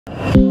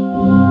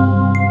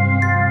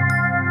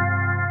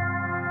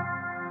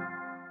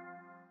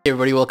Hey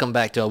everybody, welcome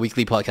back to our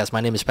weekly podcast. My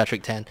name is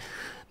Patrick Tan,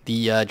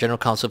 the General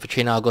Counsel for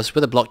ChatArgos.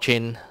 We're the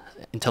blockchain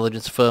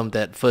intelligence firm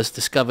that first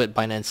discovered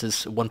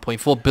Binance's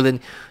 1.4 billion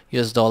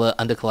US dollar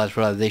under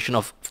collateralization.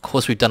 Of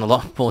course, we've done a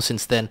lot more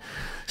since then.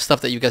 Stuff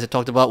that you guys have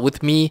talked about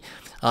with me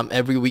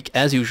every week,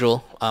 as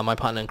usual. My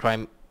partner in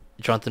crime,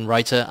 Jonathan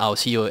Reiter, our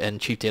CEO and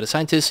Chief Data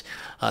Scientist.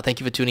 Thank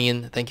you for tuning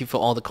in. Thank you for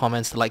all the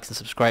comments, the likes and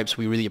subscribes.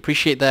 We really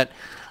appreciate that.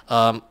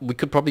 We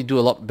could probably do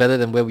a lot better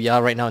than where we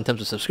are right now in terms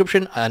of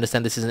subscription. I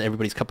understand this isn't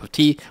everybody's cup of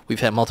tea.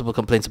 We've had multiple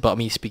complaints about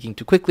me speaking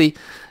too quickly.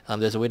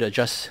 There's a way to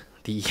adjust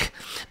the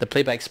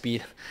playback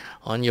speed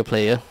on your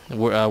player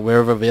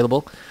wherever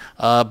available.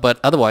 But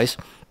otherwise,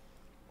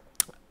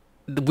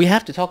 we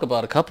have to talk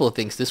about a couple of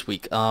things this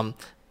week.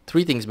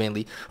 Three things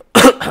mainly.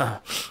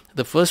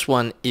 The first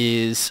one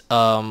is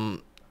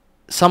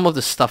some of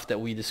the stuff that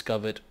we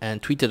discovered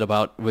and tweeted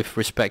about with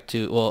respect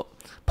to, well,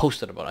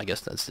 posted about, I guess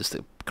that's just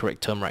the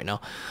correct term right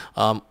now,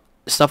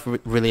 stuff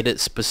related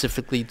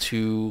specifically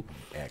to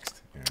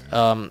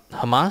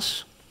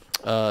Hamas,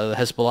 the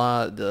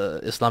Hezbollah,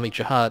 the Islamic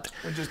Jihad,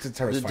 just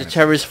the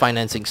terrorist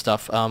financing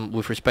stuff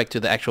with respect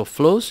to the actual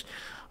flows.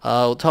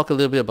 We'll talk a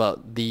little bit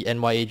about the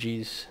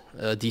NYAG's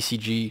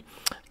DCG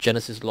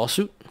Genesis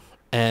lawsuit,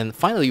 and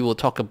finally we'll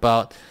talk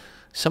about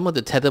some of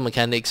the tether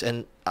mechanics.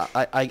 And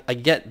I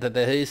get that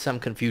there is some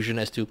confusion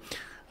as to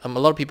a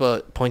lot of people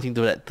are pointing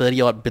to that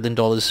 $30-odd billion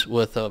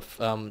worth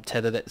of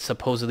tether that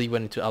supposedly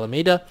went into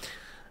Alameda,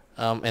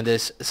 and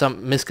there's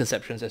some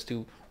misconceptions as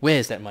to where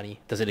is that money?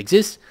 Does it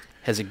exist?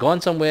 Has it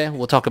gone somewhere?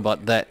 We'll talk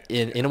about that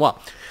in a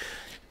while.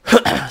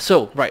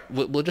 So, right,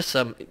 we'll just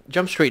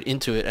jump straight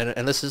into it,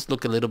 and let's just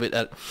look a little bit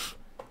at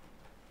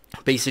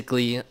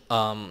basically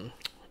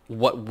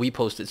what we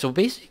posted. So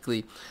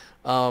basically,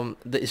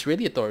 the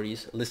Israeli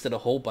authorities listed a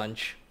whole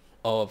bunch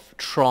of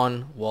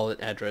Tron wallet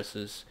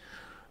addresses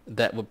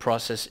that were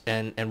processed,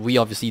 and we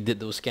obviously did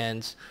those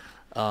scans.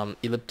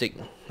 Elliptic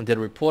did a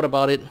report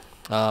about it.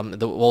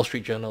 The Wall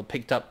Street Journal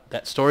picked up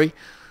that story,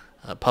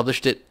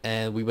 published it,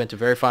 and we went to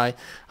verify.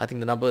 I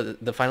think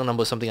the final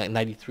number was something like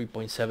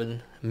 $93.7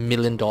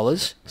 million,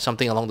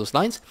 something along those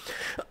lines.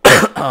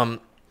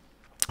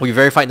 We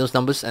verified those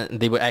numbers, and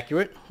they were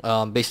accurate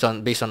based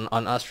on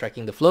us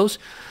tracking the flows.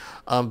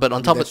 But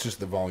on top that's just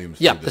the volumes.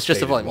 Yeah, that's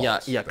just the volume.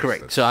 Yeah,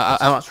 correct. That's, so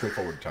that's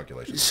straightforward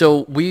calculation.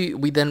 So we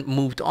then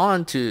moved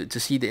on to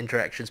see the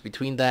interactions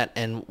between that,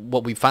 and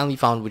what we finally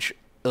found, which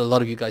a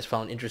lot of you guys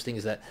found interesting,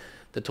 is that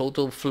the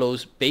total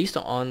flows based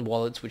on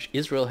wallets which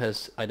Israel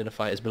has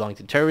identified as belonging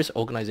to terrorist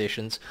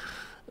organizations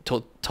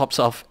tops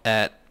off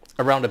at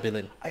around $1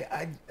 billion.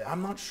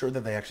 I'm not sure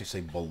that they actually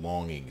say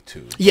belonging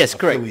to. Yes,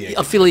 correct.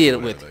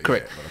 Affiliated with,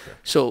 correct. Yeah, okay.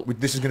 So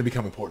this is going to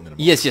become important in a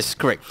moment. Yes,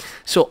 correct.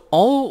 So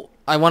all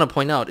I want to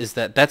point out is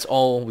that that's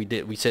all we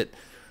did. We said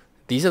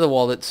these are the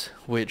wallets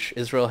which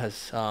Israel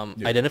has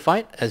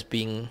identified as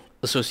being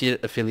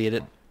associated,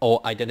 affiliated,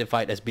 or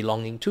identified as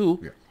belonging to.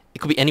 Yeah. It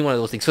could be any one of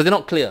those things. So they're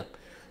not clear.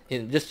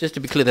 Just to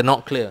be clear, they're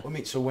not clear. I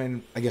mean, so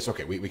when, I guess,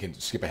 okay, we can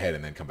skip ahead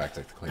and then come back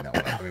to clean that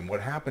one up. I mean,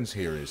 what happens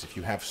here is if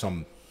you have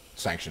some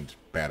sanctioned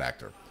bad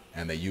actor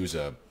and they use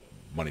a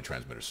money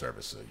transmitter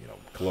service,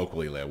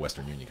 colloquially like a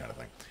Western Union kind of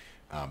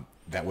thing,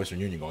 that Western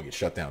Union going to get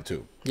shut down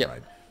too,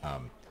 right?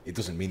 It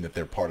doesn't mean that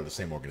they're part of the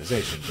same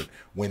organization, but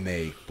when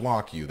they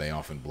block you, they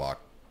often block.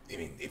 I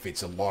mean, if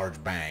it's a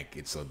large bank,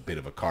 it's a bit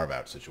of a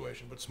carve-out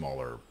situation, but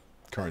smaller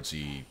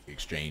currency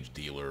exchange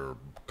dealer,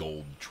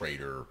 gold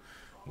trader,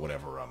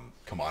 whatever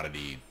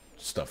commodity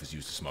stuff is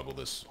used to smuggle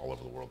this all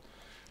over the world.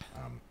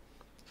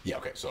 Yeah,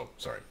 okay, so,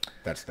 sorry.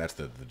 That's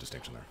the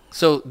distinction there.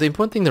 So the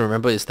important thing to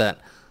remember is that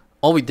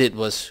all we did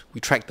was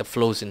we tracked the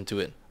flows into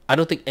it. I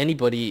don't think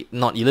anybody,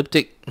 not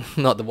Elliptic,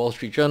 not the Wall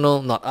Street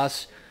Journal, not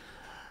us,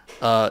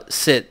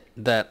 said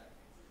that,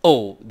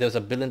 oh, there's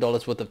 $1 billion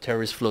worth of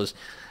terrorist flows.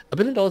 $1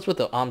 billion worth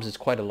of arms is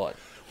quite a lot.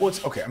 Well,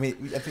 it's okay. I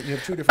mean, I think you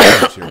have two different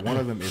things here. One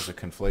of them is a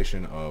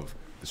conflation of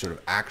the sort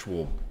of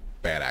actual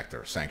bad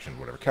actor, sanctioned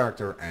whatever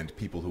character, and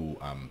people who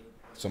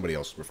somebody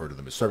else referred to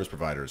them as service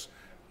providers,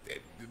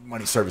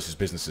 money services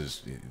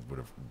businesses, would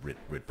have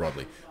writ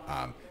broadly,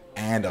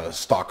 and a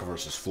stock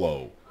versus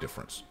flow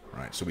difference,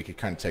 right? So we could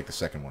kind of take the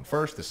second one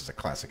first. This is a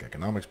classic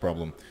economics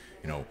problem.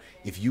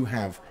 If you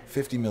have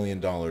 $50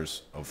 million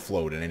of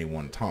float at any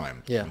one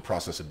time and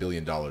process $1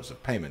 billion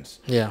of payments,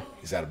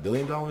 is that $1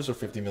 billion or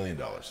 $50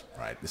 million,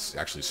 right? This is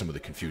actually some of the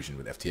confusion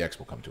with FTX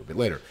we'll come to a bit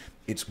later.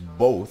 It's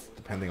both,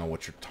 depending on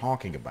what you're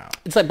talking about.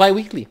 It's like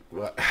biweekly.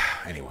 Well,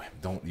 anyway,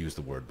 don't use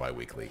the word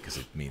biweekly because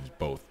it means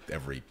both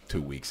every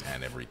 2 weeks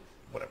and every,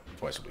 whatever,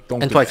 twice a week.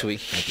 Twice a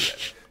week. Don't do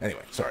that.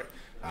 Anyway, sorry.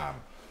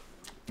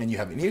 And you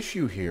have an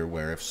issue here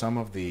where if some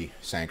of the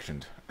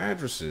sanctioned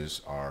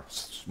addresses are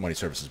money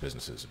services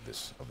businesses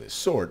of this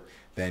sort,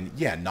 then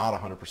yeah, not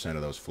 100%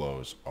 of those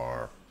flows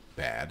are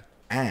bad.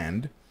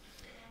 And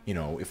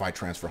if I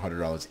transfer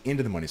 $100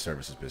 into the money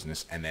services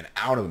business and then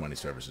out of the money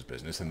services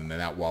business, and then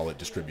that wallet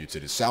distributes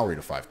it as salary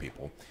to 5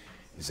 people,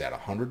 is that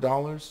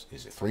 $100?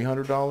 Is it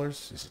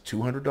 $300? Is it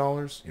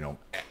 $200?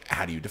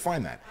 How do you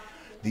define that?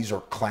 These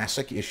are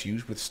classic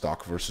issues with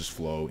stock versus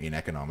flow in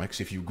economics.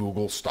 If you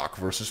Google stock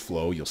versus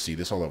flow, you'll see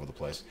this all over the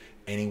place.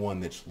 Anyone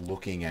that's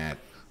looking at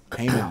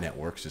payment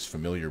networks is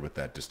familiar with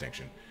that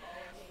distinction.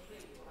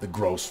 The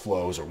gross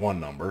flows are one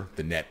number.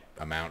 The net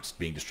amounts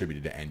being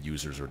distributed to end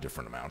users are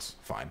different amounts.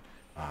 Fine.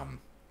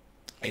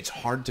 It's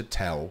hard to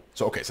tell.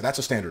 So, okay, so that's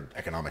a standard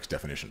economics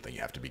definition thing you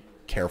have to be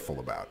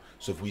careful about.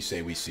 So if we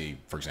say we see,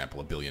 for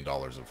example, $1 billion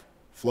of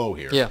flow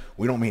here,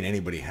 we don't mean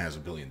anybody has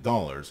 $1 billion.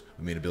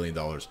 We mean $1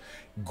 billion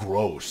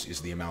gross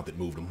is the amount that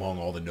moved among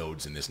all the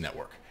nodes in this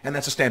network. And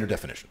that's a standard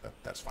definition.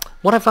 That's fine.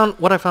 What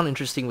I found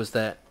interesting was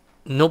that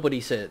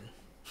nobody said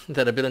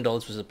that $1 billion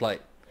was applied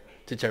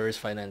to terrorist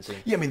financing.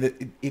 Yeah, I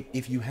mean,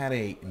 if you had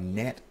a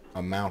net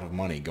amount of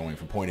money going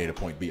from point A to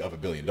point B of $1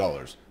 billion,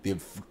 the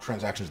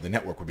transactions in the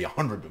network would be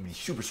 100, would be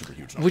super, super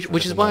huge numbers.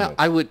 Which is why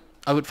I would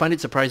find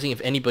it surprising if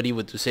anybody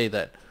were to say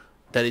that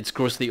it's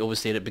grossly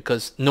overstated,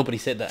 because nobody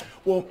said that.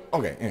 Well,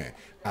 okay, anyway.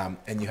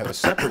 And you have a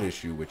separate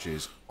issue, which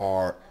is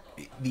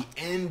the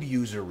end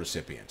user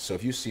recipients. So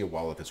if you see a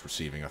wallet that's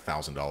receiving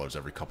 $1,000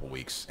 every couple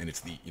weeks, and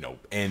it's the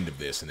end of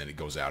this, and then it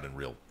goes out in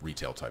real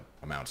retail type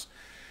amounts,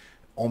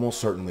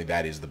 almost certainly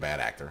that is the bad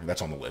actor.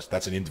 That's on the list.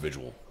 That's an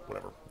individual,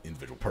 whatever,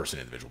 individual person,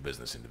 individual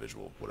business,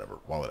 individual whatever,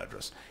 wallet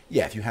address.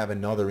 Yeah, if you have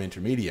another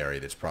intermediary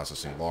that's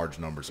processing large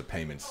numbers of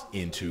payments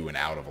into and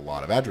out of a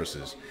lot of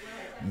addresses,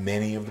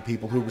 many of the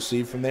people who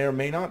receive from there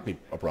may not be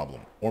a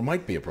problem or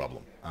might be a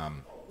problem.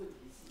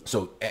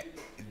 So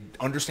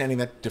understanding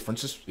that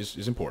difference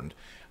is important.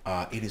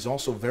 It is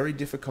also very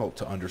difficult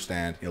to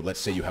understand, let's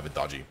say you have a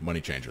dodgy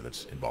money changer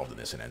that's involved in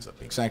this and ends up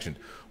being sanctioned.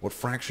 What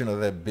fraction of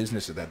the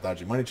business of that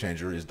dodgy money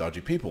changer is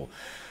dodgy people?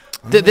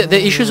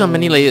 The issues are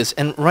many layers,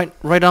 and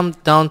right on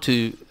down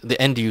to the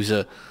end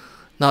user.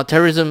 Now,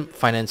 terrorism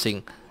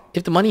financing,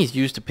 if the money is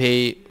used to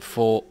pay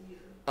for,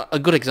 a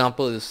good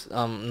example is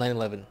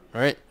 9/11,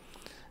 right?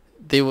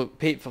 They were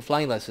paid for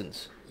flying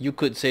lessons. You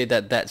could say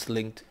that that's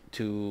linked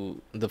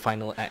to the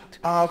final act.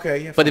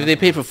 Okay, yeah. But if they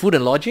pay for food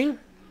and lodging,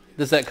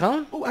 does that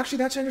count? Oh, actually,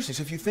 that's interesting.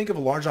 So if you think of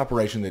a large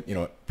operation that,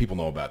 people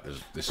know about,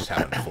 this has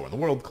happened before in the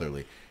world,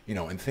 clearly,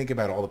 and think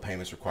about all the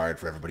payments required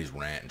for everybody's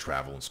rent and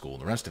travel and school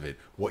and the rest of it,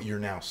 what you're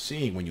now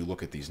seeing when you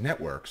look at these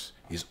networks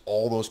is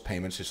all those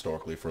payments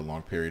historically for a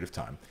long period of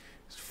time.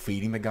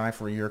 Feeding the guy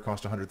for a year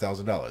cost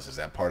 $100,000. Is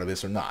that part of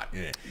this or not?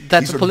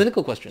 That's a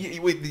political question.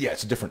 Yeah,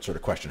 it's a different sort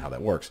of question how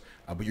that works.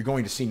 But you're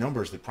going to see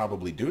numbers that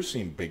probably do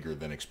seem bigger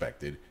than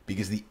expected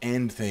because the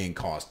end thing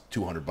cost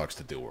 $200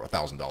 to do or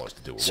 $1,000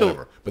 to do or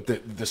whatever. But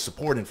the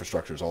support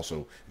infrastructure is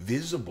also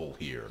visible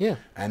here. Yeah.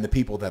 And the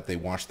people that they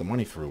wash the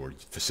money through or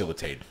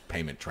facilitate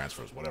payment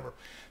transfers, whatever,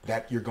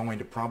 that you're going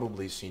to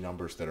probably see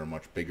numbers that are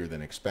much bigger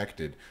than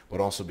expected, but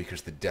also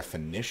because the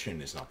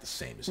definition is not the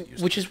same as it used to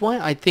be. Which is why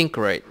I think,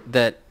 right,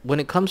 that when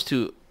it comes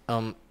to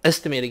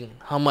estimating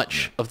how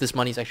much of this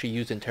money is actually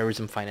used in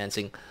terrorism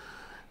financing,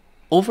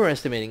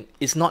 overestimating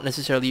is not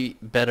necessarily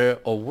better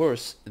or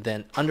worse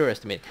than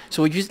underestimating.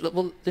 So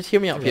just hear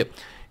me out here.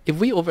 If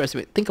we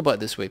overestimate, think about it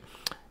this way,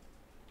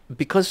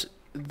 because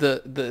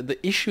the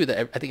issue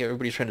that I think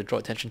everybody's trying to draw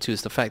attention to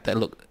is the fact that,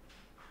 look,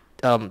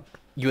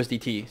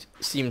 USDT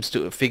seems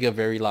to figure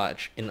very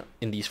large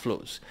in these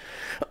flows.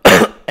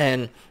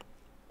 And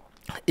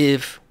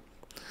if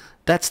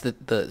that's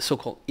the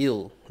so-called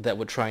ill that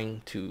we're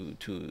trying to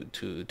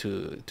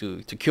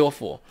cure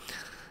for,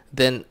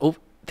 then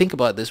think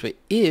about it this way.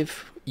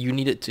 If you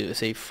needed to,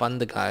 say, fund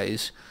the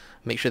guys,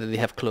 make sure that they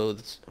have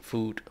clothes,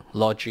 food,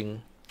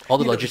 lodging, all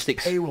the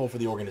logistics. Payroll for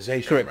the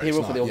organization. Correct, right?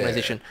 payroll for the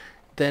organization.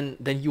 Then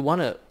you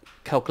want to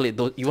calculate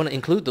those, you want to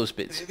include those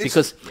bits,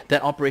 because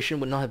that operation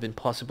would not have been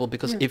possible,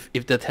 because if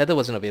the tether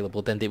wasn't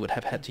available, then they would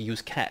have had to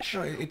use cash,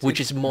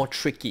 which is more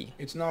tricky.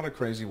 It's not a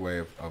crazy way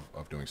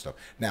of doing stuff.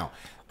 Now,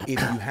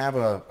 if you have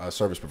a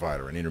service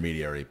provider, an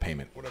intermediary,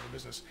 payment, whatever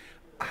business,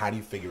 how do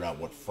you figure out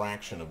what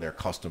fraction of their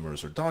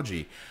customers are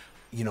dodgy?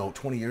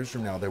 20 years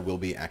from now, there will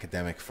be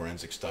academic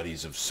forensic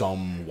studies of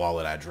some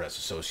wallet address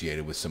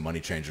associated with some money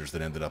changers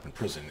that ended up in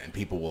prison, and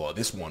people will,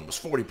 this one was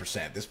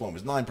 40%, this one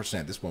was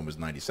 9%, this one was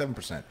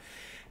 97%.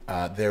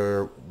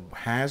 There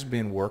has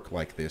been work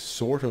like this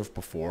sort of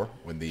before,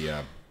 when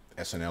the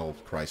S&L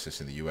crisis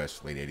in the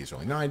U.S., late 80s,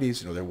 early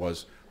 90s, there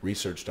was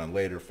research done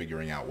later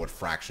figuring out what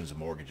fractions of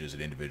mortgages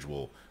at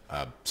individual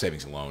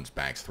savings and loans,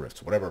 banks,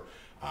 thrifts, whatever,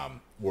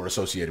 were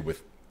associated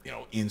with,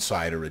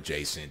 insider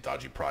adjacent,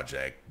 dodgy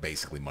project,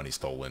 basically money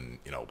stolen.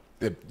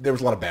 There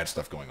was a lot of bad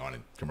stuff going on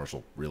in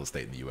commercial real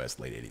estate in the U.S.,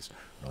 late 80s,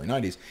 early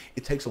 90s.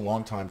 It takes a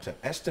long time to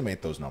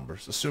estimate those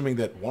numbers, assuming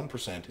that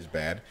 1% is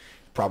bad.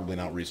 Probably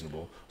not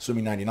reasonable.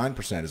 Assuming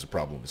 99% is a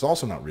problem, it's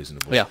also not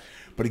reasonable. Yeah.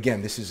 But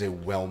again, this is a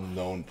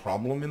well-known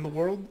problem in the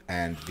world,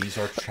 and these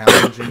are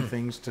challenging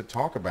things to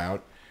talk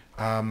about.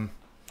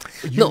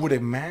 You would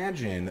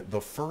imagine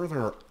the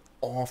further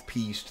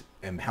off-piste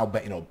and how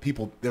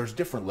people, there's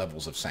different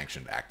levels of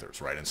sanctioned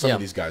actors, right? And some of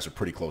these guys are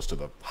pretty close to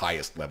the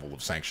highest level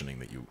of sanctioning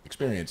that you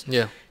experience.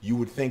 Yeah. You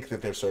would think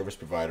that their service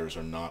providers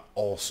are not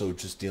also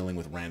just dealing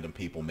with random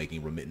people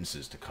making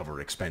remittances to cover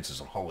expenses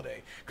on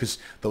holiday, because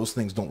those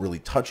things don't really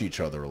touch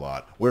each other a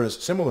lot.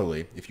 Whereas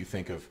similarly, if you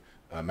think of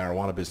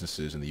marijuana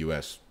businesses in the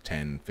U.S.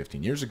 10,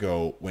 15 years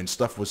ago, when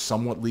stuff was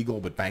somewhat legal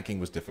but banking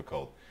was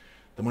difficult,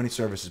 the money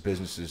services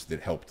businesses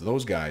that helped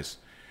those guys,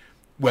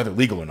 whether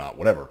legal or not,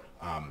 whatever,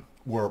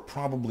 were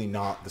probably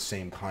not the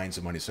same kinds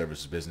of money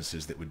services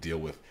businesses that would deal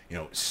with,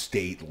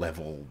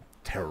 state-level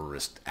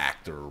terrorist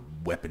act or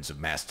weapons of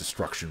mass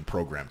destruction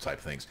program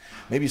type things.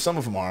 Maybe some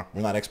of them are.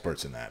 We're not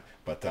experts in that.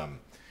 But,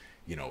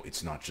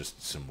 it's not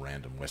just some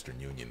random Western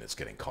Union that's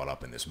getting caught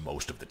up in this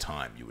most of the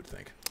time, you would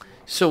think.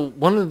 So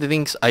one of the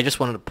things I just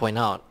wanted to point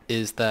out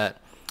is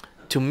that,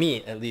 to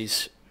me at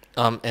least,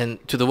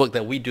 and to the work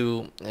that we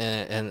do,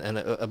 and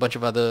a bunch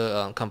of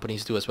other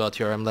companies do as well,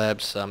 TRM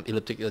Labs,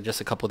 Elliptic,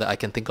 just a couple that I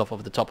can think of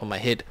off the top of my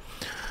head,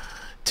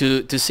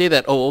 to say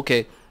that,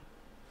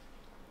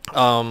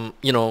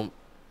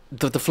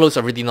 the flows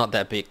are really not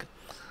that big.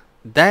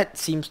 That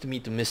seems to me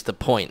to miss the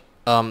point.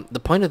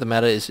 The point of the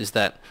matter is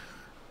that,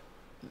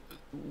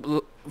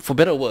 for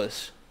better or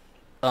worse,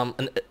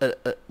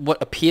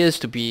 what appears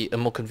to be a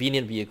more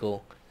convenient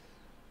vehicle,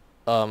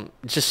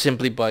 just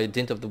simply by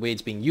dint of the way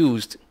it's being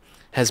used,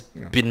 has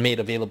been made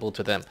available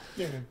to them.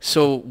 Yeah.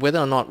 So whether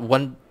or not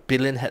 1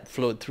 billion had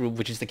flowed through,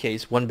 which is the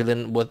case, 1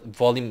 billion worth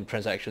volume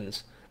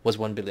transactions was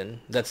 1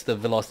 billion. That's the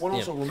velocity. Well,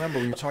 also remember,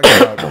 when you're talking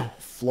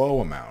about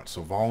flow amounts,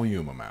 so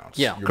volume amounts,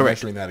 you're correct.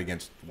 Measuring that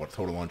against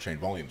total on-chain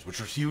volumes, which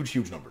are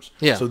huge numbers.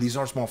 Yeah. So these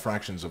are small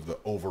fractions of the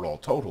overall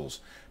totals.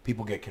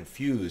 People get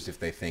confused if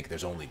they think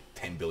there's only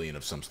 10 billion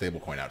of some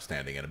stablecoin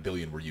outstanding and 1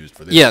 billion were used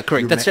for this. Yeah,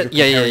 correct. That's it.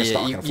 Yeah.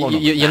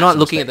 You're not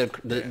looking at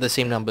the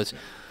same numbers.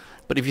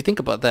 But if you think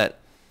about that,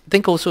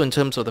 think also in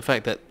terms of the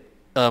fact that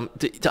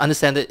to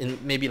understand it in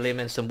maybe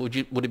layman's terms,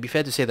 would it be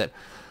fair to say that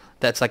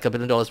that's like $1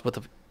 billion worth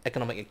of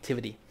economic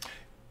activity?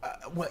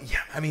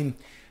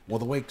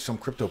 The way some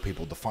crypto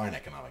people define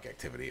economic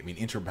activity,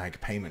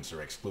 interbank payments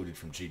are excluded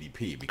from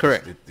GDP because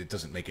correct. It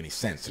doesn't make any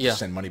sense to just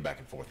send money back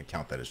and forth and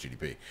count that as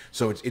GDP.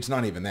 So it's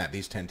not even that.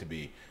 These tend to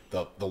be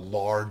the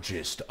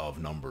largest of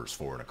numbers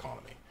for an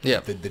economy. Yeah.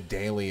 The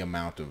daily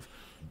amount of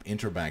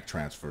interbank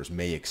transfers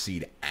may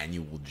exceed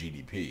annual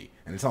GDP,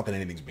 and it's not that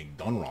anything's being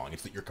done wrong.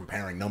 It's that you're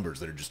comparing numbers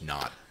that are just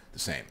not the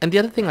same. And the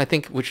other thing I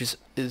think, which is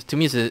to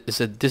me is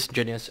a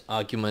disingenuous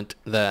argument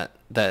that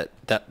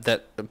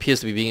appears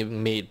to be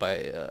being made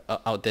by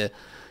out there,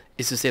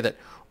 is to say that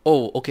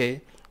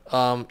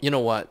you know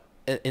what,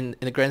 in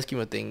the grand scheme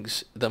of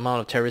things, the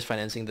amount of terrorist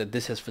financing that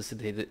this has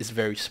facilitated is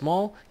very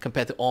small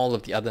compared to all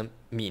of the other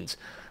means.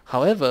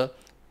 However,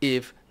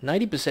 if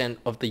 90%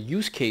 of the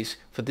use case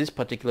for this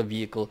particular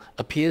vehicle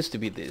appears to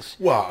be this,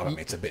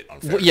 it's a bit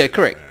unfair. Yeah,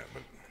 correct.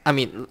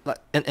 And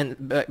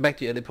back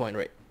to the other point,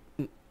 right?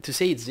 To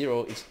say it's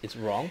zero, it's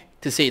wrong.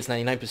 To say it's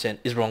 99%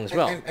 is wrong as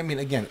well.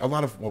 Again, a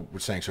lot of what we're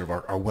saying sort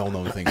of are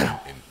well-known things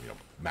in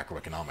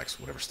macroeconomics,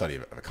 whatever study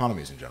of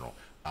economies in general.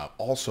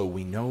 Also,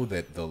 we know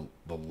that the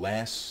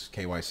less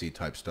KYC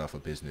type stuff a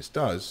business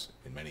does,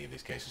 in many of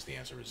these cases the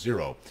answer is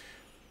zero,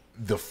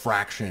 the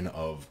fraction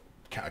of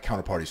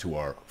counterparties who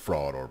are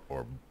fraud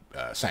or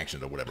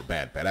sanctioned or whatever,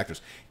 bad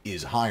actors,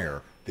 is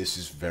higher. This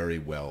is very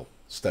well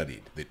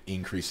studied, that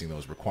increasing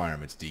those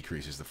requirements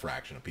decreases the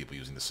fraction of people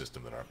using the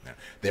system that are there.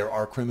 There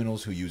are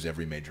criminals who use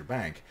every major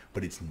bank,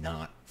 but it's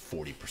not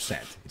 40%.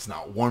 It's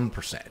not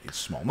 1%. It's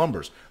small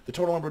numbers. The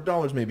total number of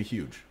dollars may be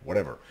huge,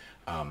 whatever.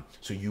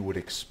 So you would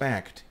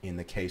expect, in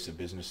the case of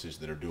businesses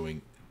that are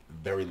doing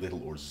very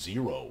little or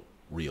zero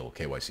real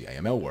KYC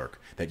AML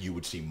work, that you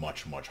would see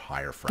much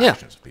higher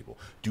fractions of people.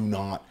 Do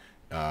not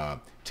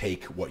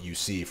take what you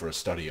see for a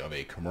study of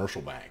a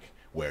commercial bank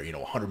where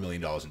 $100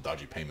 million in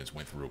dodgy payments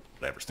went through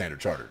whatever Standard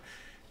Chartered,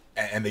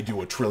 and they do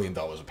 $1 trillion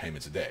of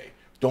payments a day.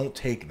 Don't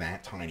take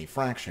that tiny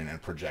fraction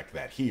and project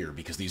that here,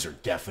 because these are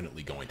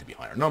definitely going to be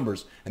higher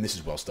numbers, and this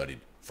is well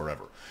studied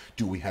forever.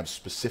 Do we have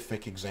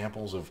specific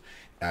examples of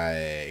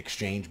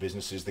exchange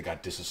businesses that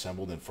got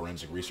disassembled and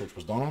forensic research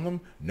was done on them?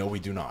 No, we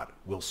do not.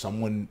 Will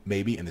someone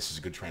maybe, and this is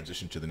a good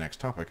transition to the next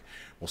topic,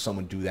 will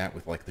someone do that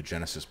with like the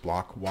Genesis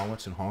block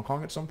wallets in Hong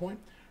Kong at some point?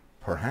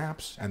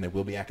 Perhaps, and there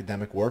will be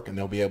academic work, and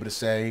they'll be able to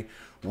say,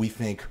 we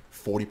think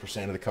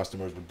 40% of the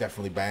customers were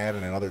definitely bad,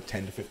 and another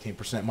 10 to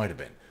 15% might have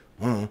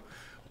been.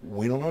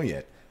 We don't know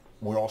yet.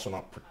 We're also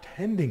not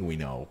pretending we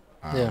know.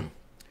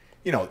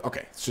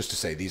 It's just to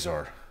say these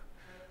are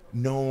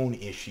known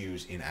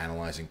issues in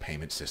analyzing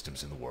payment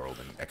systems in the world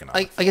and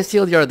economic. I guess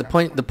TLDR,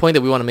 the point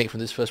that we want to make from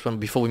this first one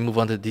before we move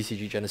on to the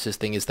DCG Genesis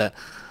thing is that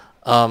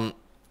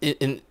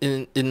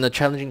in a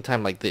challenging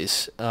time like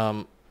this,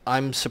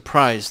 I'm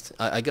surprised.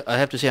 I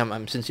have to say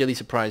I'm sincerely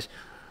surprised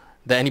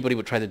that anybody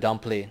would try to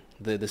downplay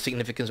the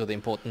significance or the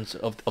importance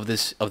of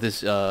this.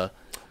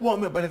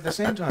 But at the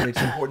same time,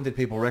 it's important that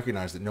people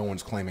recognize that no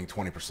one's claiming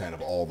 20%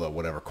 of all the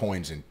whatever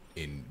coins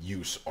in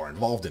use are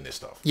involved in this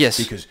stuff. Yes.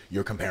 Because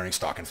you're comparing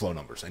stock and flow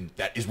numbers, and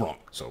that is wrong.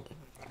 So.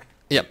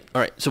 Yeah.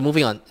 All right. So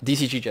moving on,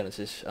 DCG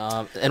Genesis,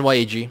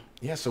 NYAG.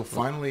 Yeah. So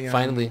finally,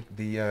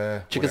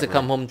 the chickens that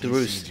come home to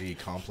roost. DCG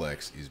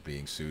complex is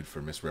being sued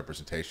for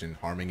misrepresentation,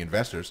 harming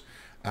investors.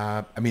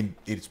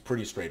 It's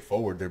pretty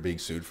straightforward. They're being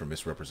sued for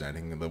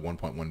misrepresenting the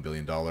 $1.1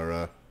 billion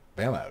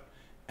bailout.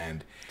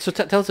 And So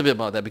tell us a bit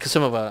about that, because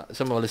some of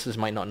our listeners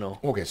might not know.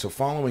 okay, so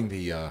following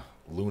the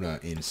Luna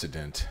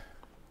incident,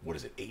 what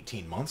is it,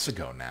 18 months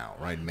ago now,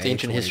 right? May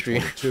Ancient history.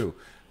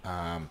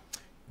 2022,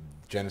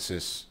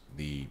 Genesis,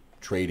 the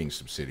trading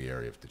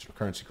subsidiary of Digital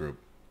Currency Group,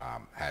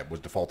 was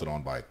defaulted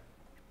on by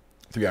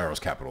Three Arrows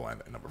Capital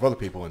and a number of other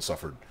people and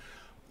suffered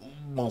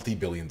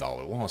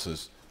multi-billion-dollar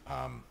losses.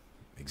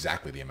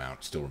 Exactly the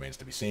amount still remains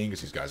to be seen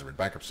because these guys are in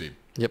bankruptcy.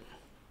 Yep.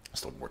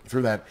 Still working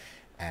through that.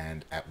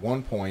 And at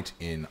one point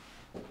in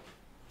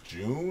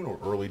June or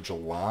early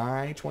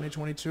July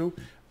 2022,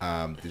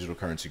 Digital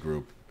Currency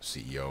Group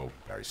CEO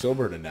Barry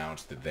Silbert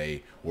announced that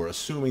they were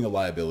assuming the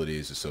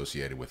liabilities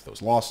associated with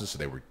those losses. So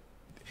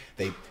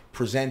they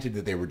presented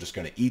that they were just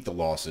going to eat the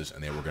losses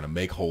and they were going to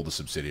make whole the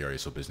subsidiary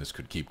so business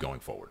could keep going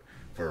forward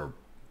for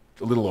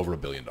a little over $1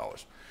 billion.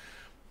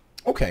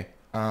 Okay,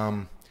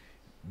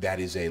 that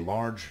is a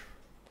large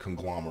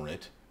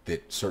conglomerate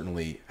that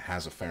certainly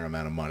has a fair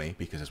amount of money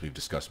because, as we've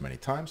discussed many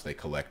times, they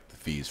collect the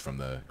fees from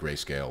the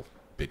Grayscale,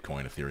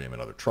 Bitcoin, Ethereum,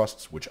 and other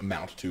trusts, which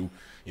amount to,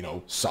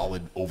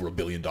 solid over $1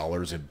 billion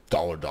in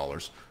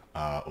dollars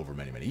over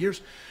many, many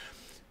years.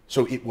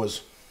 So it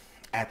was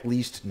at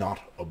least not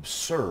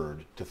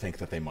absurd to think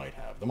that they might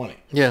have the money.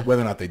 Yeah.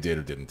 Whether or not they did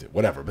or didn't do,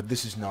 whatever. But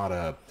this is not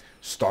a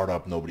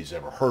startup nobody's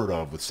ever heard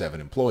of with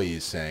 7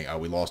 employees saying, "Oh,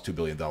 we lost $2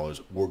 billion.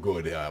 We're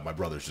good. My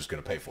brother's just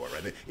going to pay for it."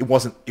 Right? It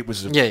wasn't. It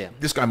was.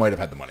 This guy might have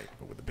had the money,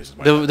 but with the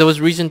business. There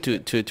was reason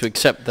to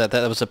accept that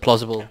was a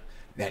plausible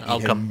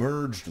outcome. It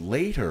emerged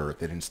later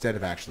that instead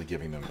of actually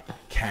giving them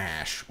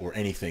cash or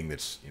anything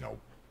that's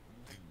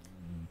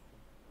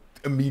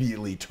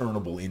immediately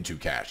turnable into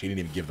cash, he didn't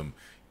even give them.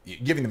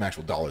 Giving them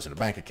actual dollars in a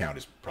bank account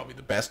is probably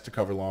the best to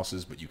cover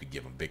losses, but you could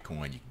give them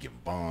Bitcoin, you could give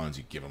them bonds,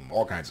 you could give them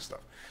all kinds of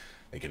stuff.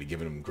 They could have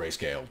given them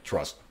Grayscale,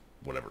 trust,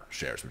 whatever,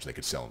 shares, which they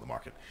could sell in the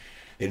market.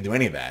 They didn't do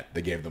any of that.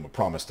 They gave them a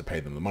promise to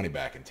pay them the money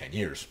back in 10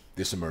 years.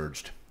 This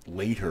emerged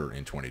later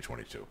in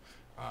 2022.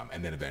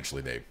 And then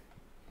eventually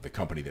the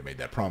company that made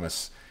that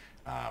promise,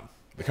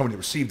 the company that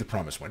received the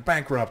promise went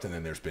bankrupt, and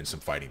then there's been some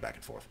fighting back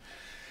and forth.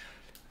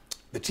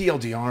 The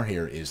TLDR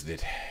here is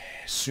that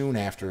soon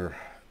after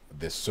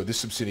this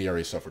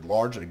subsidiary suffered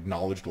large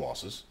acknowledged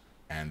losses,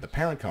 and the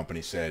parent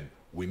company said,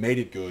 "We made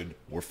it good,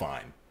 we're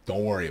fine,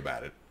 don't worry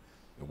about it,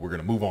 we're going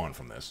to move on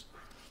from this."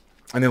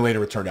 And then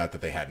later it turned out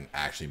that they hadn't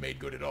actually made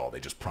good at all. They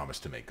just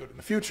promised to make good in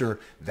the future.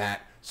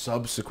 That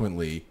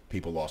subsequently,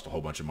 people lost a whole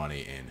bunch of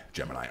money in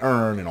Gemini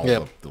Earn and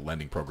all the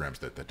lending programs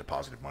that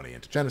deposited money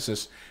into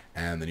Genesis.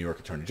 And the New York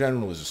Attorney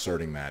General is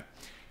asserting that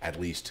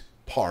at least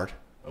part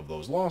of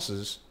those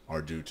losses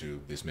are due to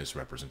this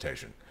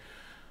misrepresentation.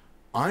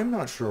 I'm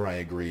not sure I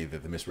agree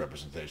that the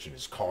misrepresentation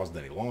has caused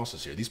any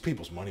losses here. These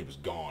people's money was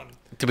gone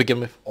to begin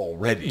with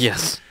already.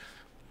 Yes.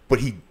 But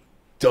he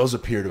does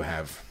appear to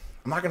have,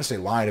 I'm not going to say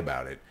lied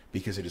about it,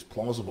 because it is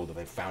plausible that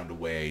they found a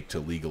way to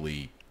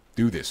legally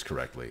do this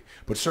correctly.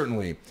 But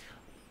certainly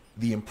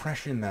the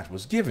impression that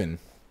was given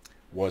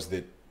was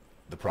that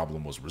the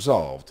problem was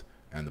resolved,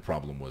 and the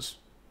problem was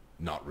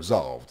not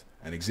resolved.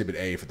 And Exhibit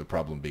A for the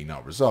problem being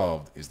not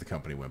resolved is the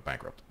company went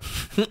bankrupt.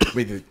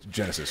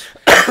 Genesis,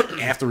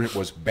 after it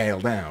was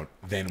bailed out,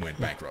 then went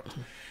bankrupt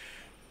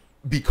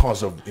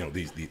because of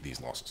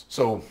these losses.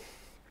 So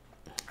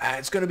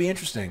it's going to be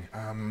interesting.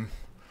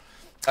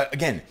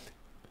 Again,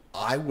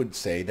 I would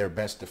say their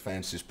best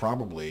defense is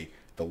probably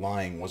the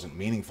lying wasn't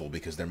meaningful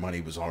because their money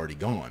was already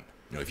gone.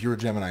 If you're a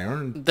Gemini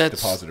Earn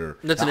depositor,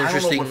 that's an I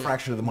interesting don't know what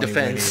fraction of the money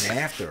defense. went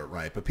in after,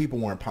 right? But people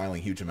weren't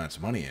piling huge amounts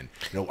of money in.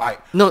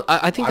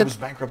 I think I was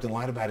bankrupt and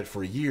lied about it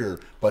for a year,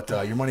 but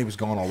your money was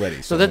gone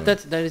already. So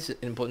that is an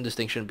important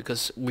distinction,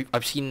 because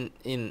I've seen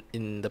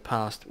in the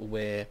past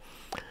where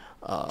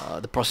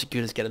the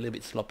prosecutors get a little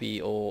bit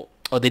sloppy or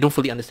they don't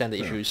fully understand the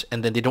issues,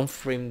 and then they don't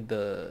frame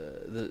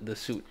the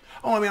suit.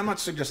 Oh, I mean, I'm not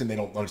suggesting they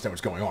don't understand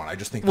what's going on. I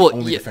just think the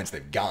only defense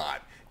they've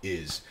got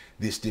is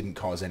this didn't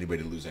cause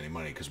anybody to lose any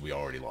money because we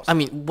already lost. I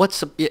mean,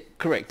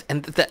 correct,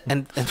 and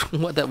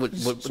what that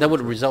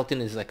would result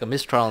in is like a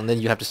mistrial, and then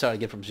you have to start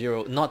again from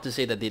zero. Not to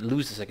say that they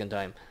lose the second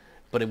time,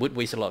 but it would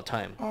waste a lot of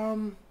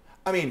time.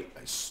 I mean,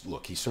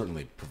 look, he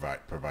certainly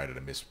provided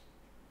a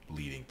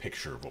misleading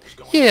picture of what was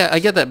going on. Yeah, I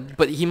get that,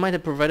 but he might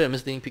have provided a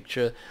misleading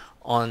picture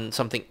on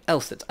something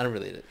else that's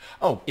unrelated.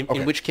 Oh, okay.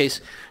 In which case,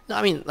 no,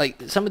 I mean,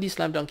 like some of these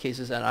slam dunk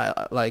cases, and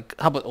I like,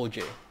 how about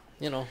OJ?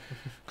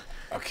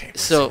 Okay,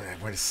 so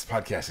this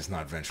podcast is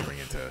not venturing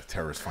into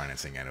terrorist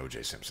financing and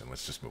O.J. Simpson.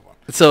 Let's just move on.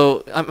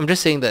 So I'm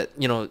just saying that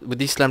with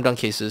these slam dunk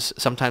cases,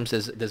 sometimes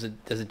there's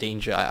a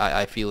danger.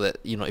 I feel that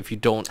if you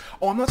don't.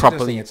 Oh, I'm not properly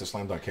suggesting it's a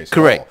slam dunk case.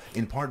 Correct. At all.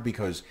 In part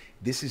because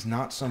this is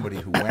not somebody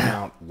who went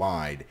out,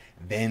 lied,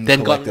 then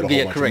collected a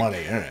whole bunch of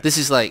money. This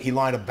is like he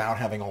lied about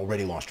having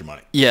already lost your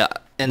money. Yeah,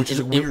 and which is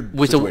a weird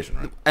situation,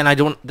 right? And I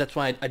don't. That's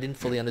why I didn't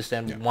fully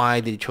understand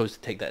why they chose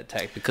to take that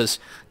attack, because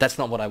that's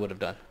not what I would have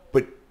done.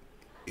 But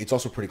it's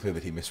also pretty clear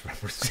that he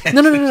misrepresented.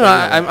 No.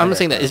 I'm not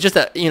saying that. It's just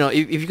that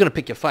if you're gonna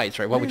pick your fights,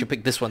 right? Why would you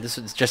pick this one? This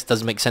just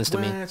doesn't make sense to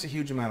me. It's a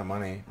huge amount of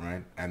money,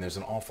 right? And there's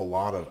an awful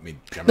lot of. I mean,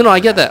 no, I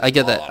get that. I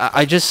get that.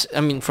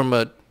 I mean, from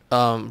a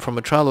from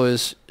a trial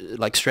lawyer's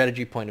like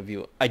strategy point of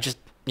view, I just,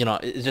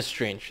 it's just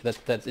strange.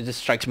 It just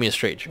strikes me as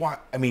strange. Well,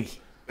 I mean,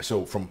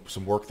 so from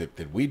some work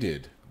that we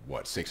did,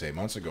 6-8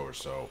 months ago or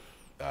so,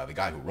 the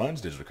guy who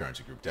runs Digital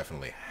Currency Group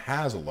definitely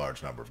has a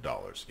large number of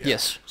dollars. Yeah?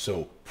 Yes.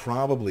 So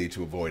probably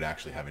to avoid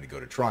actually having to go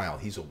to trial,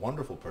 he's a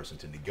wonderful person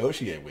to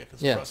negotiate with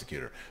as a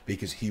prosecutor,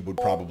 because he would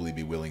probably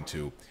be willing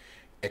to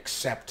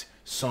accept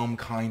some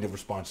kind of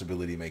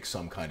responsibility, make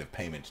some kind of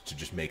payment to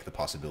just make the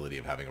possibility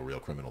of having a real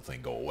criminal thing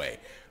go away.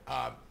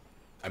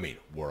 I mean,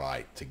 were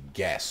I to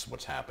guess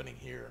what's happening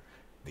here,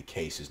 the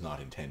case is not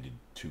intended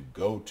to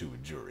go to a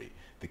jury.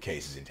 The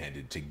case is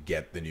intended to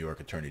get the New York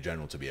Attorney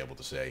General to be able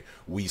to say,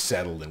 we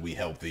settled and we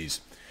helped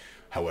these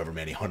however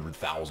many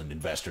 100,000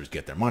 investors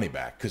get their money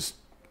back. Because,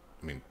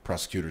 I mean,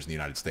 prosecutors in the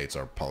United States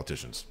are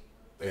politicians.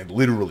 And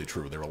literally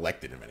true. They're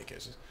elected in many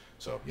cases.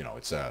 So,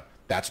 it's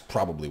that's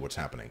probably what's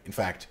happening. In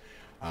fact,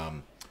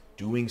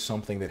 doing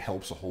something that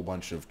helps a whole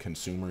bunch of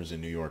consumers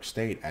in New York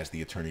State as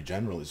the Attorney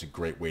General is a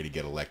great way to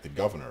get elected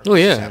governor. Oh,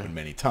 yeah. This has happened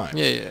many times.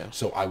 Yeah.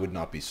 So I would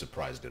not be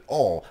surprised at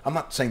all. I'm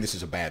not saying this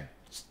is a bad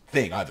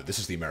thing either. This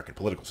is the American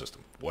political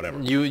system, whatever.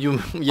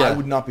 I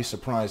would not be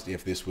surprised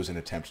if this was an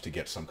attempt to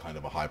get some kind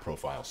of a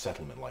high-profile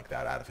settlement like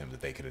that out of him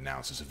that they could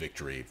announce as a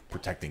victory,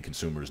 protecting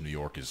consumers. New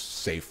York is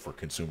safe for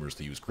consumers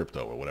to use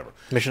crypto or whatever.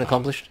 Mission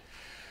accomplished?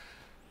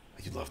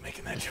 You love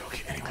making that joke.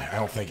 Anyway, I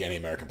don't think any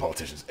American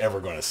politician's ever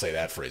going to say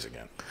that phrase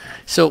again.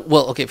 So,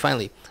 well, okay,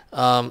 finally.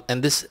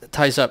 And this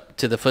ties up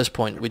to the first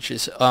point, which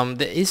is there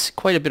is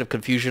quite a bit of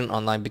confusion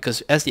online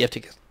because as the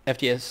not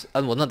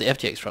the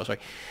FTX trial, sorry,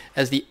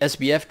 as the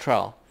SBF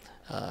trial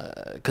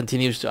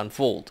continues to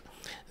unfold,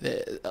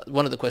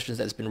 one of the questions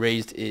that's been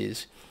raised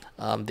is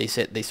they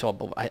said they saw,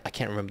 I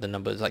can't remember the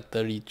number, it's like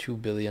 32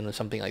 billion or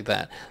something like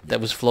that, that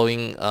was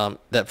flowing,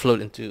 that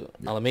flowed into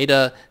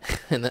Alameda,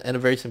 and a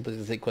very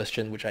simplistic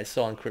question, which I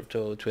saw on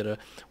crypto Twitter,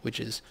 which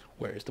is,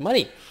 where is the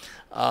money?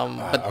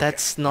 But okay.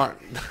 That's not...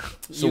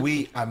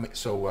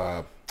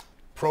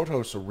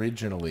 Protos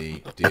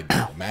originally did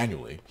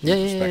manually.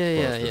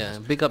 Yeah.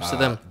 Big ups to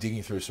them.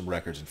 Digging through some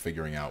records and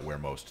figuring out where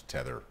most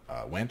Tether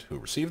went, who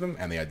received them,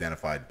 and they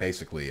identified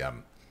basically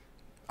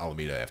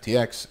Alameda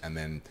FTX, and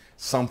then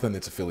something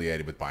that's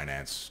affiliated with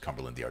Binance,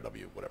 Cumberland,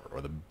 DRW, whatever, or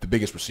the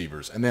biggest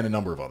receivers, and then a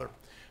number of other.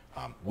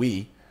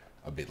 We,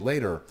 a bit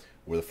later,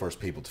 were the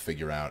first people to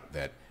figure out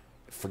that,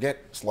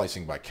 forget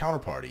slicing by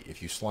counterparty,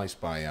 if you slice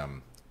by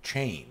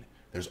chain,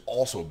 there's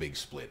also a big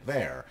split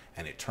there,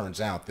 and it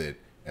turns out that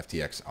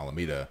FTX,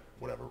 Alameda,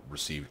 whatever,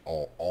 received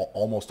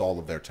almost all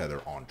of their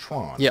Tether on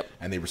Tron. Yep.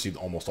 And they received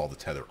almost all the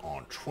Tether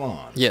on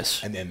Tron.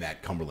 Yes. And then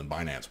that Cumberland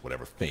Binance,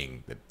 whatever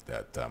thing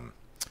that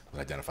was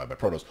identified by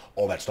Protos,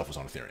 all that stuff was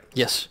on Ethereum.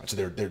 Yes.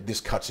 So this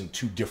cuts in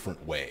two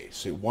different ways.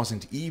 So it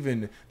wasn't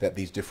even that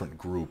these different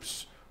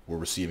groups were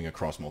receiving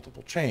across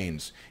multiple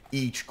chains.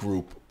 Each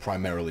group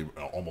primarily,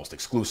 almost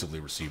exclusively,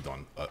 received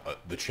on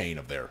the chain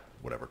of their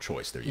whatever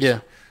choice they're using.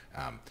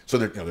 Yeah. So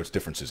there's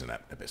differences in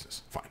that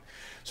business. Fine.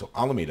 So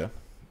Alameda,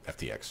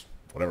 FTX,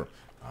 whatever,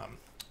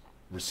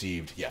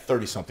 received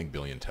 30-something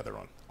billion Tether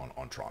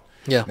on Tron.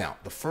 Yeah. Now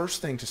the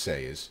first thing to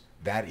say is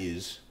that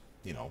is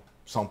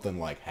something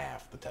like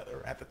half the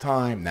Tether at the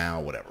time.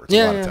 Now whatever, it's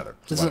a lot of Tether.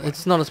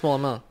 It's not a small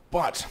amount.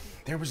 But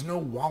there was no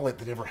wallet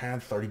that ever had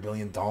 $30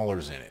 billion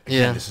in it.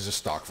 Again, this is a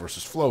stock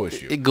versus flow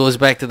issue. It goes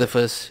back to the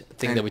first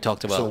thing that we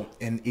talked about. So,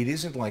 and it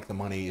isn't like the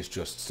money is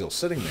just still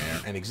sitting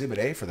there. And Exhibit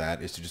A for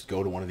that is to just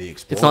go to one of the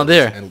explorers it's not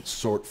there. And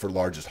sort for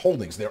largest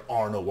holdings. There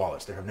are no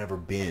wallets. There have never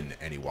been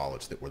any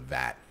wallets that were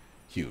that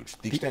huge.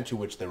 The extent to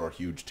which there are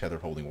huge Tether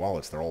holding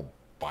wallets, they're all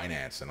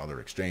Binance and other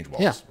exchange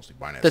wallets. Mostly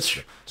Binance. That's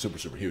true. Super,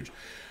 super huge.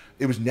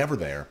 It was never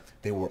there.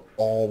 They were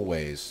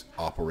always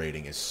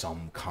operating as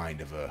some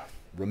kind of a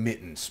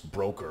remittance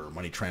broker,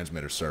 money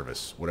transmitter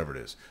service, whatever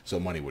it is. So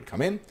money would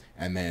come in,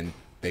 and then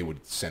they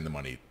would send the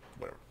money,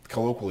 whatever.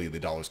 Colloquially, the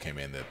dollars came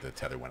in, the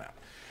Tether went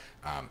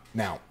out.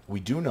 Now, we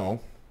do know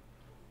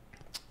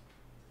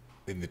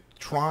in the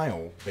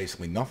trial,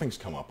 basically nothing's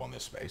come up on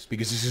this space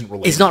because this isn't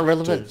related. It's not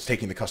relevant to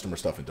taking the customer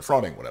stuff and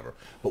defrauding, whatever.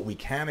 But we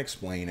can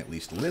explain at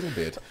least a little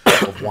bit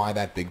of why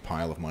that big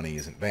pile of money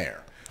isn't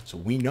there. So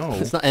we know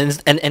it's not, and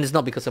it's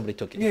not because somebody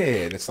took it.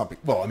 Yeah, and it's not.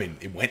 Well, I mean,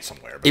 it went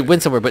somewhere. It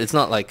went somewhere, but it's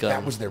not like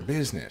that was their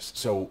business.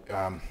 So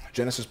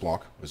Genesis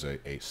Block was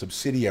a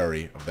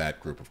subsidiary of that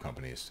group of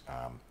companies.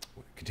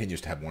 Continues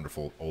to have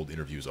wonderful old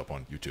interviews up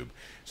on YouTube.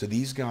 So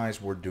these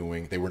guys were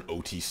doing. They were an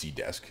OTC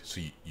desk.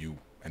 So you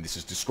and this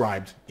is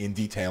described in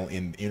detail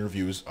in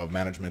interviews of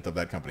management of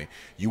that company.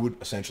 You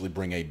would essentially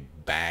bring a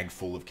bag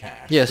full of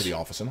cash to the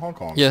office in Hong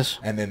Kong. Yes.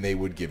 And then they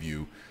would give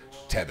you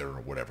Tether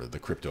or whatever, the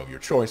crypto of your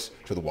choice,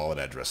 to the wallet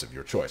address of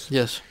your choice.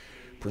 Yes.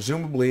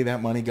 Presumably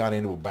that money got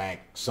into a bank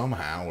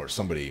somehow or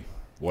somebody,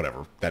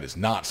 whatever. That is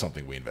not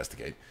something we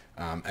investigate.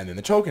 And then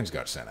the tokens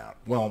got sent out.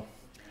 Well,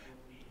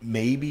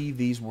 maybe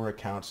these were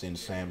accounts in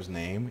Sam's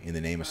name, in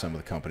the name of some of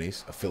the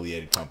companies,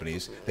 affiliated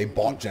companies. They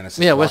bought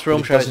Genesis. Yeah, West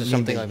Rome Trust or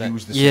something like that.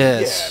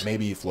 Yes. Yeah,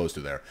 maybe it flows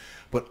through there.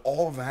 But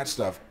all of that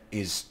stuff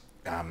is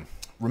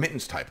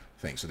remittance type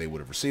thing. So they would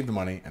have received the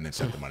money and then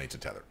sent the money to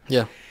Tether.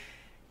 Yeah.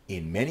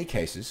 In many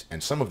cases,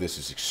 and some of this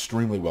is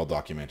extremely well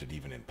documented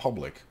even in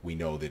public, we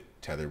know that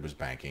Tether was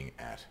banking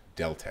at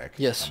Deltec.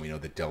 Yes. And we know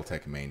that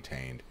Deltec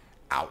maintained,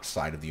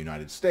 outside of the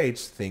United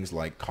States, things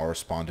like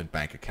correspondent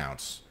bank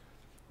accounts.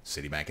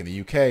 Citibank in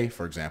the UK,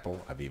 for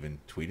example, I've even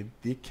tweeted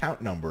the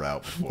account number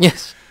out before.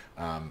 Yes.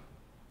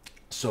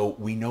 So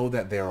we know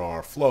that there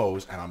are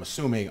flows, and I'm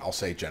assuming, I'll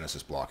say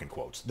Genesis Block in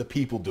quotes, the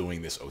people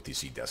doing this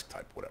OTC desk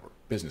type, whatever,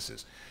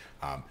 businesses.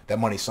 That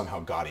money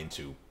somehow got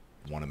into,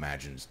 one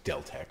imagines,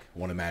 Deltec.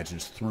 One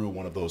imagines through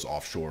one of those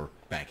offshore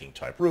banking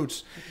type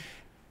routes.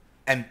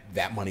 And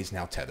that money's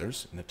now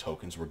Tether's, and the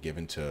tokens were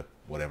given to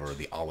whatever,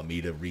 the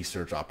Alameda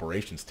research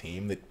operations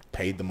team that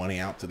paid the money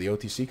out to the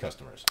OTC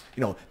customers.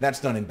 You know, that's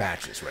done in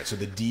batches, right? So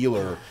the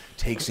dealer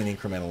takes in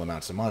incremental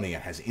amounts of money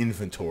and has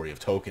inventory of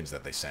tokens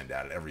that they send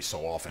out. Every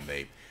so often,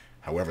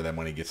 however that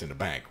money gets into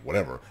bank,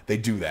 whatever, they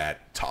do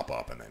that, top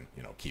up, and then,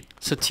 keep.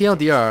 So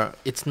TLDR,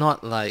 it's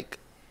not like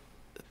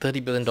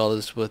 $30 billion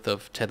worth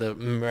of Tether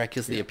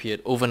miraculously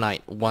appeared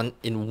overnight,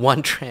 in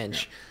one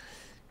tranche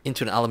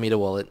into an Alameda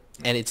wallet,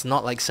 and it's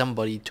not like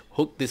somebody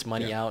took this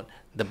money out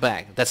the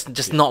back. That's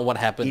just not what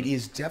happened. It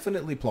is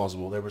definitely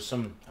plausible. There was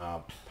some,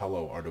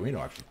 Paolo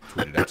Arduino actually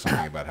tweeted out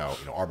something about how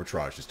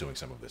arbitrage is doing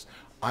some of this.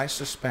 I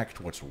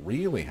suspect what's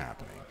really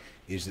happening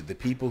is that the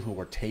people who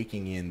are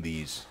taking in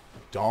these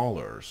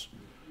dollars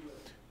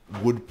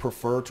would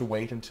prefer to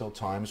wait until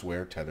times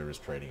where Tether is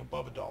trading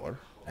above $1,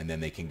 and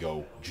then they can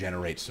go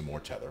generate some more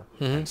Tether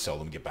and sell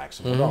them, get back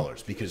some more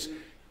dollars. Because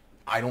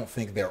I don't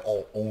think they're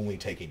all only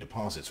taking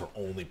deposits or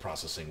only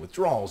processing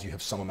withdrawals. You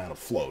have some amount of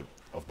float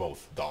of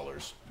both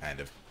dollars and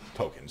of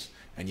tokens,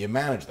 and you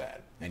manage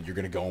that. And you're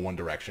going to go in one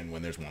direction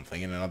when there's one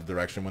thing, and another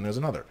direction when there's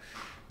another.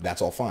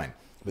 That's all fine.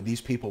 But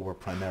these people were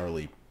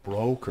primarily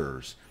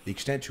brokers. The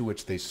extent to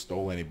which they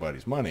stole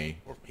anybody's money,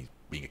 or he's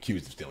being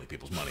accused of stealing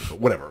people's money, but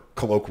whatever,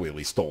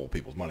 colloquially stole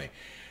people's money,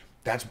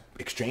 that's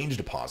exchange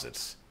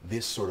deposits.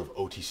 This sort of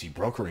OTC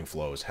brokering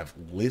flows have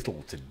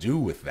little to do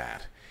with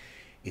that.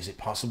 Is it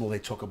possible they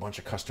took a bunch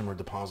of customer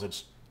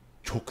deposits,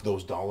 took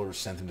those dollars,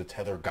 sent them to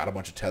Tether, got a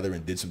bunch of Tether,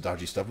 and did some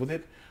dodgy stuff with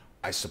it?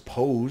 I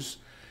suppose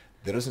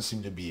there doesn't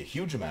seem to be a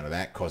huge amount of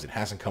that because it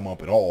hasn't come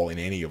up at all in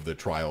any of the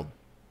trial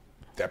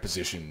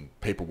deposition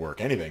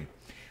paperwork, anything.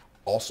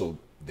 Also,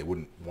 they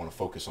wouldn't want to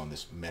focus on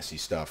this messy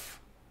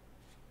stuff,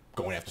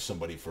 going after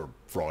somebody for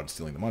fraud,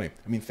 stealing the money.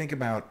 I mean,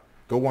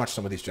 go watch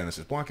some of these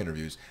Genesis Block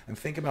interviews and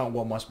think about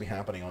what must be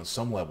happening on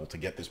some level to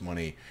get this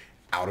money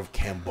out of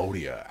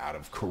Cambodia, out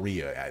of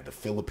Korea, the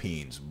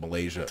Philippines,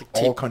 Malaysia,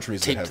 all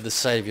countries that have... to the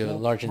side of your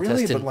large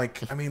really,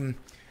 intestine.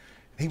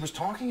 But he was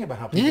talking about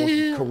how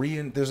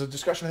people, there's a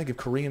discussion, I think, of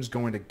Koreans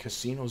going to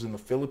casinos in the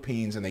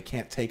Philippines and they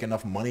can't take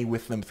enough money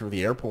with them through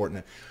the airport.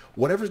 And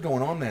whatever's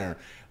going on there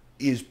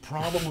is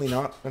probably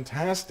not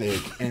fantastic,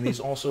 and is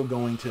also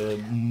going to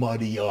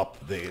muddy up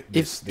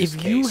this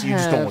case. You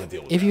just don't want to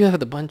deal with if you have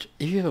a bunch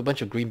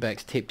of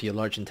greenbacks taped to your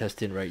large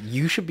intestine, right,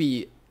 you should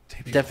be...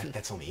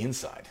 That's on the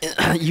inside.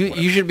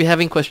 you should be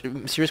having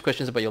serious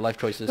questions about your life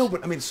choices. No,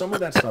 but I mean, some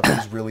of that stuff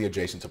is really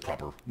adjacent to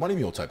proper money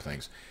mule type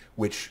things,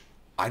 which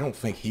I don't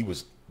think he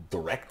was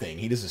directing.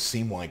 He doesn't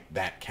seem like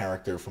that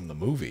character from the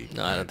movie.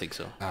 No, I don't think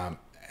so.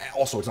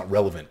 Also, it's not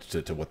relevant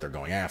to what they're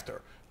going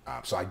after.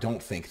 So I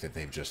don't think that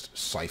they've just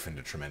siphoned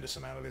a tremendous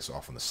amount of this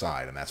off on the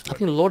side, and that's what I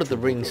think Lord of the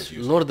Rings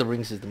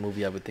is the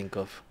movie I would think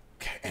of.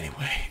 Okay,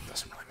 anyway, it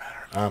doesn't really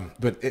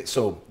matter.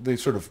 So the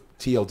sort of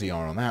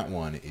TLDR on that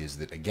one is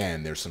that,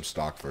 again, there's some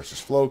stock versus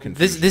flow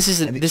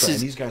confusion. And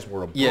these guys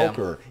were a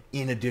broker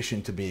in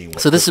addition to being...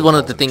 So this is one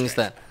of the things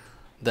that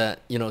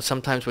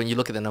sometimes when you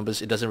look at the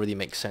numbers, it doesn't really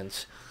make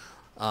sense.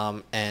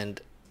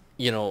 And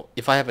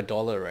if I have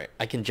 $1, right,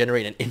 I can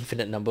generate an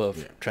infinite number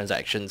of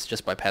transactions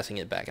just by passing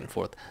it back and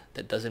forth.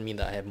 That doesn't mean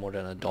that I have more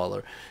than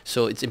 $1.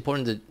 So it's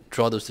important to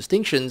draw those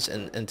distinctions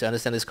and to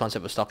understand this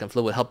concept of stock and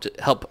flow will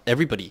help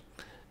everybody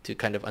to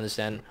kind of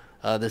understand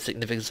the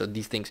significance of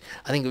these things.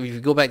 I think if you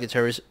go back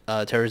to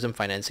terrorism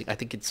financing, I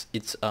think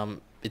it's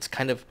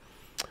kind of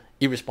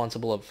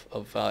irresponsible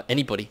of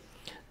anybody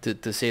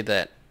to say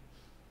that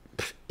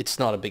it's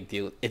not a big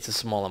deal. It's a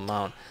small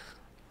amount.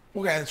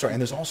 Okay, that's right. And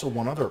there's also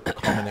one other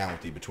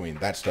commonality between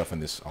that stuff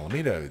and this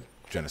Alameda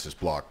Genesis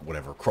Block,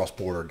 whatever,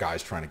 cross-border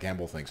guys trying to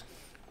gamble things.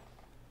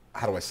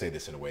 How do I say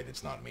this in a way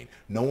that's not mean?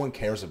 No one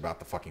cares about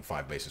the fucking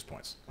 5 basis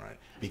points, right?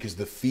 Because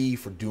the fee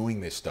for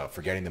doing this stuff,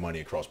 for getting the money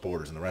across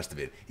borders and the rest of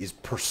it, is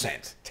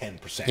 10%,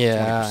 20%.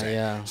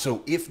 Yeah.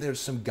 So if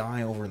there's some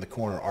guy over in the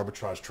corner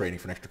arbitrage trading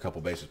for an extra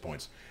couple basis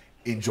points,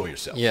 enjoy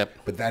yourself. Yep.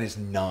 But that is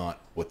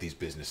not what these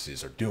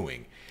businesses are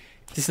doing.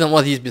 This is not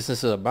what these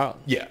businesses are about.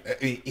 Yeah.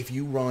 If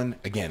you run,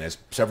 again, as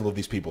several of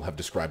these people have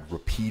described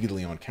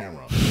repeatedly on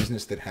camera, a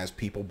business that has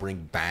people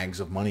bring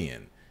bags of money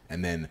in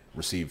and then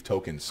receive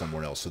tokens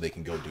somewhere else so they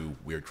can go do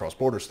weird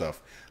cross-border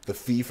stuff, the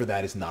fee for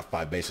that is not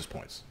 5 basis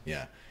points.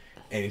 Yeah.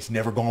 And it's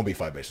never going to be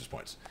 5 basis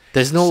points.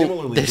 There's no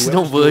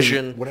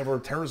version. Whatever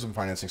terrorism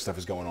financing stuff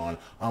is going on,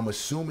 I'm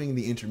assuming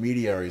the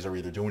intermediaries are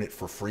either doing it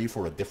for free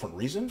for a different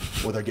reason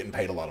or they're getting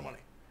paid a lot of money.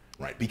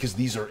 Right, because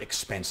these are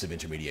expensive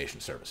intermediation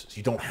services.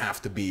 You don't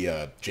have to be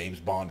a James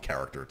Bond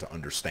character to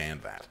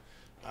understand that.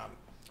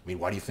 I mean,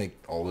 why do you think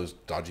all those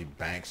dodgy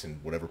banks in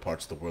whatever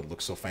parts of the world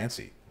look so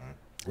fancy?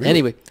 Really?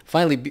 Anyway,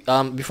 finally,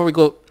 before we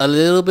go, a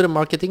little bit of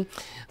marketing.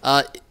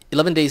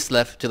 11 days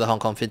left to the Hong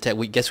Kong FinTech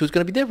Week. Guess who's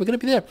going to be there? We're going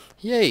to be there.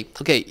 Yay.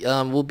 Okay,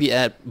 we'll be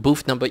at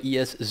booth number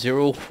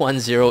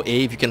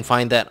ES010A, if you can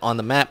find that on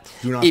the map.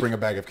 Do not bring a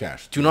bag of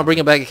cash. Do not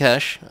bring a bag of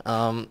cash.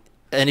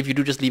 And if you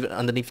do, just leave it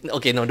underneath.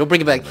 Okay, no, don't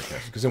bring it back.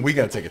 Because then we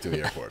got to take it to the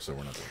airport, so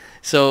we're not doing it.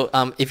 So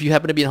if you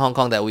happen to be in Hong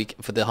Kong that week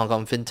for the Hong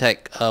Kong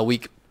FinTech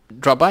Week,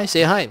 drop by,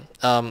 say hi.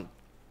 And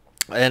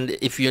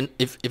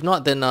if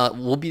not, then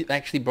we'll be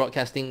actually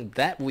broadcasting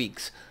that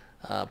week's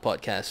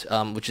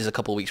podcast, which is a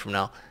couple of weeks from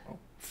now,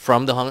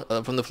 from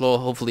the floor,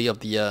 hopefully, of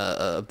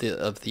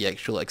the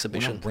actual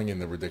exhibition. We're not bringing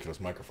the ridiculous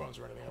microphones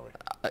or anything, are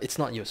we? It's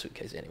not in your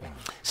suitcase anyway.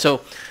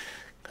 So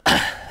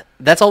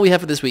that's all we have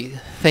for this week.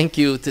 Thank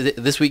you.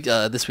 This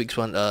week's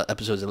one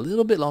episode is a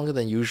little bit longer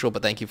than usual,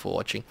 but thank you for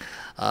watching.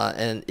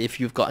 And if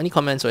you've got any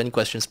comments or any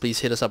questions, please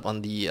hit us up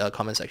on the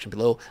comment section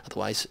below.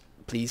 Otherwise,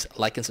 please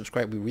like and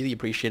subscribe. We really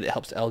appreciate it. It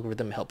helps the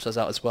algorithm, it helps us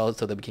out as well,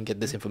 so that we can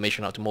get this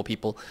information out to more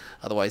people.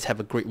 Otherwise,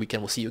 have a great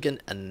weekend. We'll see you again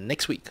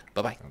next week.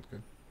 Bye-bye. Sounds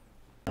good.